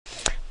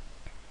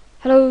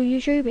Hello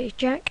YouTube, it's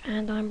Jack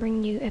and I'm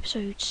bringing you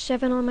episode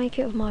 7 I make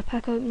it of my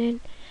pack opening.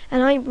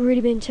 And I ain't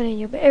really been telling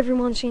you, but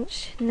everyone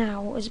since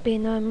now has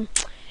been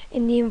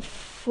in the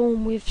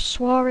inform with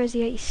Suarez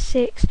the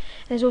 86.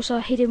 There's also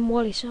a hidden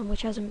Wallison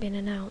which hasn't been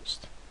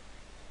announced.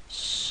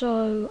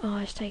 So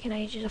it's taken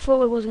ages. I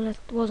thought it wasn't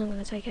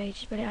gonna take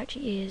ages, but it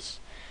actually is.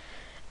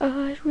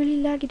 It's really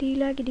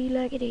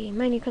laggedy,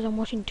 mainly because I'm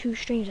watching two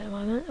streams at the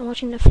moment. I'm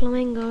watching the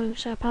Flamengo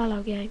Sao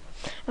Paulo game.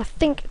 I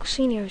think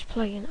Cousinho is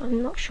playing,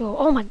 I'm not sure.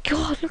 Oh my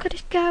god, look at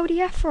this guy with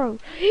the afro.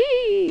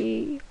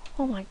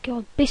 Oh my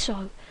god,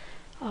 Bisso.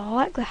 I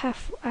like the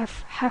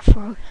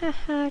afro.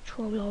 Haha,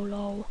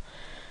 trollolo.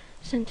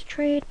 Centre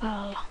trade,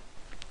 pal.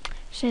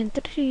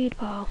 Centre trade,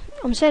 pal.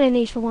 I'm selling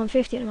these for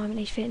 150 at the moment,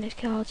 these fitness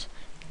cards.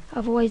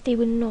 Otherwise they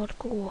would not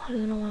go. I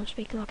don't know why I'm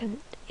speaking like an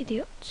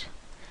idiot.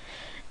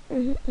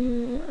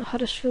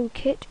 Huddersfield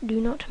kit, do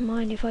not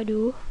mind if I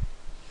do.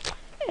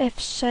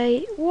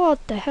 FC, what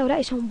the hell, that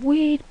is some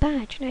weird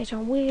badge, that is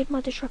some weird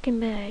mother trucking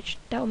badge.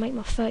 That'll make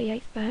my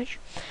 38th badge.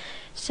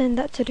 Send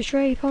that to the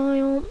trade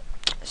pile.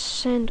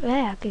 Send,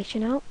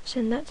 glitching out.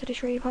 Send that to the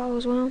trade pile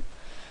as well.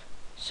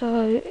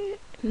 So,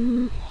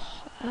 send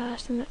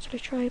that to the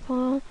trade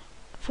pile.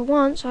 For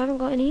once, I haven't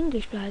got any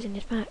English players in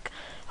this pack.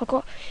 I've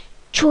got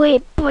Choi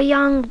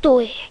Boyang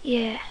Doi.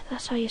 Yeah,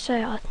 that's how you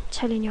say it. I'm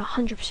telling you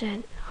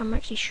 100%. I'm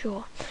actually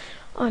sure.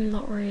 I'm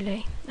not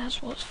really.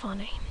 That's what's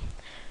funny.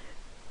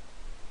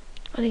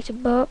 I need to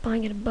burp, but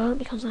I'm going to burp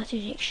because that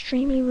is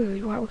extremely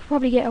rude. Right, we'll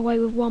probably get away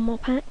with one more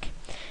pack.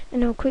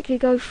 And I'll quickly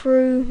go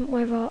through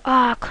whether...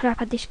 Ah,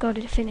 crap, I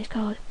discarded a fitness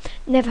card.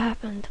 Never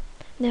happened.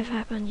 Never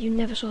happened. You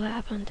never saw that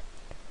happen.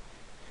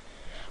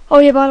 Oh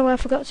yeah, by the way, I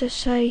forgot to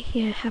say...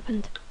 Yeah, it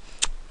happened.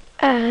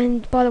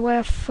 And by the way,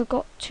 I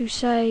forgot to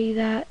say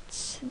that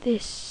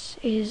this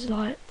is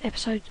like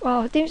episode...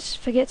 Well, I didn't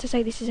forget to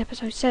say this is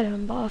episode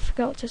 7, but I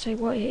forgot to say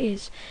what it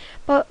is.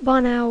 But by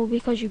now,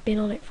 because you've been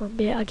on it for a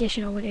bit, I guess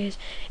you know what it is.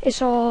 It's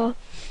our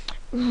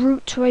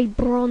route to a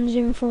bronze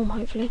in form,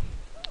 hopefully.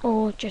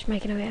 Or just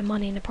making a bit of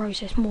money in the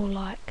process, more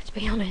like, to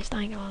be honest,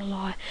 I ain't gonna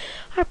lie.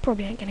 I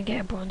probably ain't gonna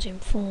get a bronze in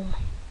form.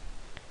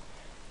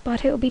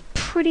 But it'll be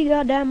pretty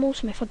goddamn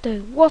awesome if I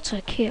do. What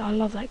a kit, I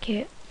love that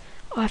kit.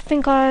 I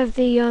think I have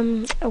the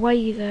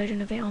away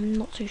version of it, I'm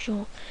not too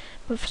sure.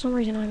 But for some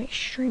reason I'm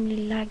extremely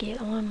laggy at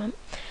the moment.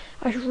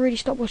 I should really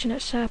stop watching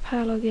that Sao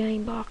Paulo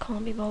game, but I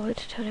can't be bothered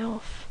to turn it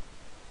off.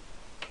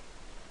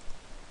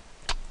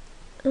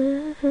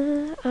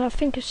 I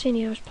think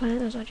Cousinho is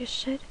playing, as I just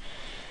said.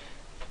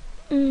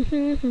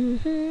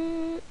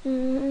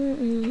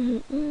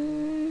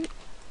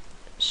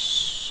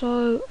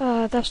 So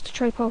that's the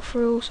trade pile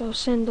through, so I'll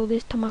send all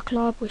this to my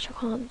club, which I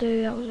can't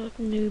do. That was a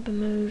noob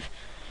move.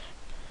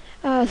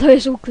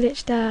 Those all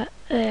glitched out.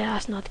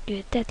 That's not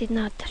good. That is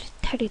not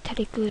very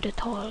good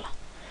at all.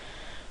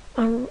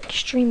 I'm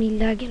extremely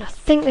lagging. I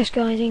think this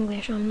guy is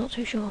English, I'm not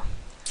too sure.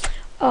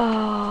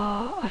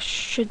 I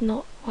should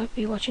not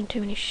be watching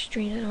too many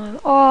streams at the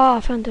moment. Oh, I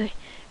found a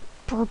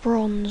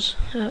bronze.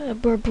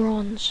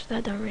 Bronze.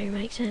 That don't really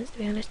make sense, to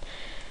be honest.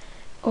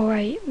 Or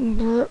a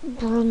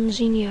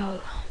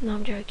bronzinho. No,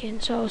 I'm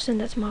joking. So I'll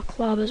send that to my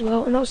club as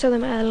well, and I'll sell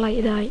them at a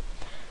later date.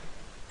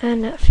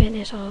 And that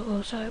fitness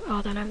also,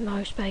 I don't have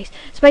no space.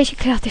 So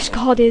basically I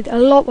discarded a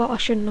lot what I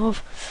shouldn't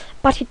have,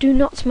 but it do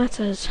not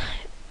matters.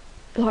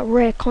 Like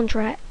rare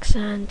contracts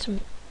and some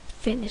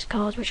fitness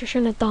cards which I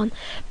shouldn't have done,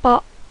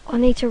 but I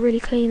need to really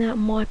clean out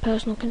my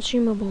personal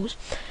consumables.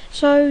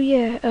 So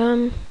yeah,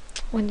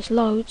 when this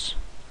loads,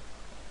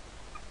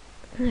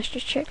 let's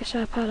just check the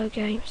Sao Paulo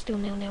game, still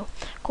 0-0,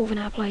 Corvin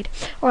outplayed.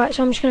 Alright,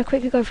 so I'm just going to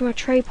quickly go through my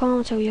trade pile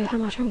and tell you how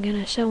much I'm going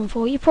to sell them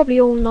for. You probably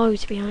all know,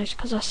 to be honest,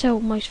 because I sell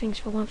most things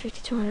for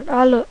 150, 200.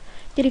 Ah, look,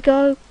 did he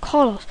go?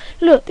 Carlos.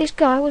 Look, this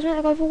guy was meant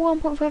to go for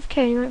 1.5k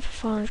and he went for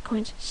 500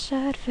 coins.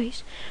 Sad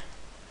face.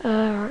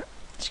 Alright,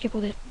 skip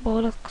all this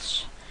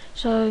bollocks.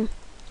 So,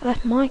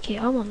 that's my kit,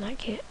 I want that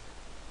kit.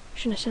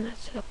 Shouldn't have sent that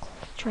to the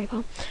trade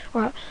pile.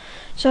 Alright,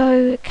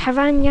 so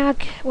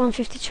Cavagnac,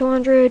 150,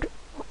 200.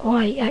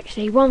 Wait,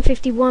 actually,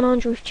 150,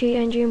 100 with cheat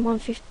engine,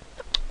 150,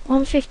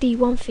 150,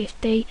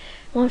 150,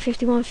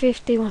 150,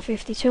 150,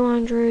 150,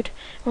 200,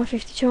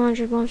 150,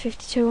 200,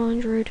 150,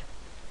 200,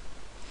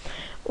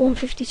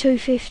 150,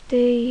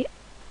 250.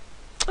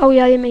 Oh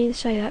yeah, I didn't mean to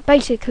say that.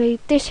 Basically,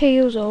 this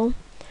heals all,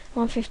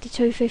 150,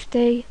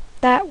 250,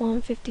 that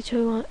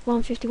 152,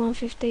 150,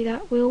 150,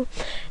 that will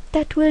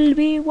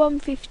be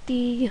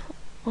 150,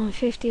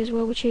 150 as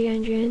well with cheat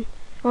engine.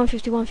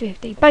 150,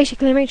 150.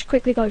 Basically, let me just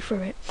quickly go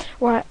through it.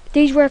 Right,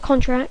 these rare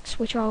contracts,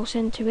 which I'll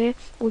send to here,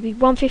 will be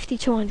 150,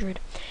 200.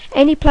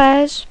 Any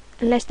players,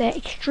 unless they're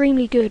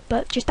extremely good,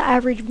 but just the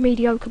average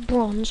mediocre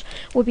bronze,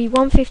 will be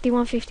 150,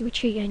 150 with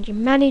cheat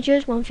engine.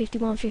 Managers, 150,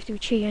 150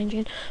 with cheat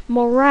engine.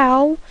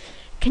 Morale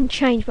can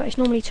change, but it's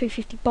normally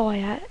 250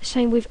 buyout.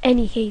 Same with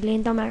any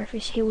healing, don't matter if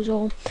it's heals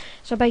or.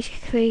 So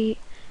basically,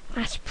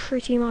 that's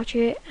pretty much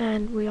it,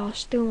 and we are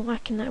still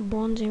lacking that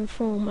bronze in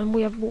form, and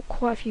we have bought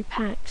quite a few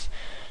packs.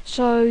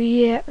 So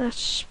yeah,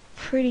 that's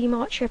pretty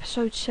much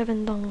episode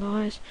 7 done,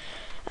 guys.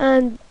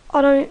 And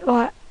I don't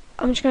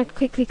I'm just going to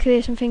quickly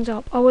clear some things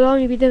up. I will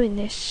only be doing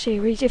this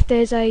series if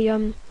there's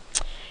a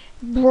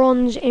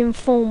bronze in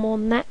form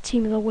on that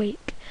team of the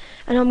week.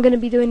 And I'm going to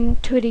be doing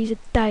 2 of these a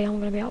day. I'm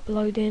going to be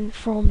uploading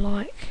from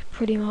like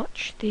pretty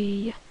much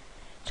the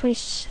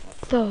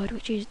 23rd,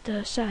 which is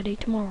the Saturday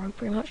tomorrow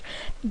pretty much.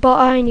 But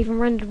I ain't even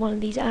rendered one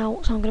of these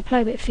out, so I'm going to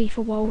play a bit of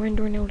FIFA while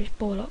rendering all this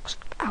bollocks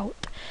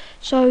out.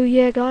 So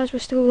yeah guys, we're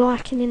still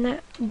lacking in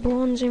that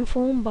bronze in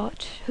form,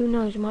 but who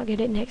knows, we might get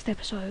it next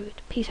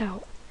episode. Peace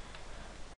out.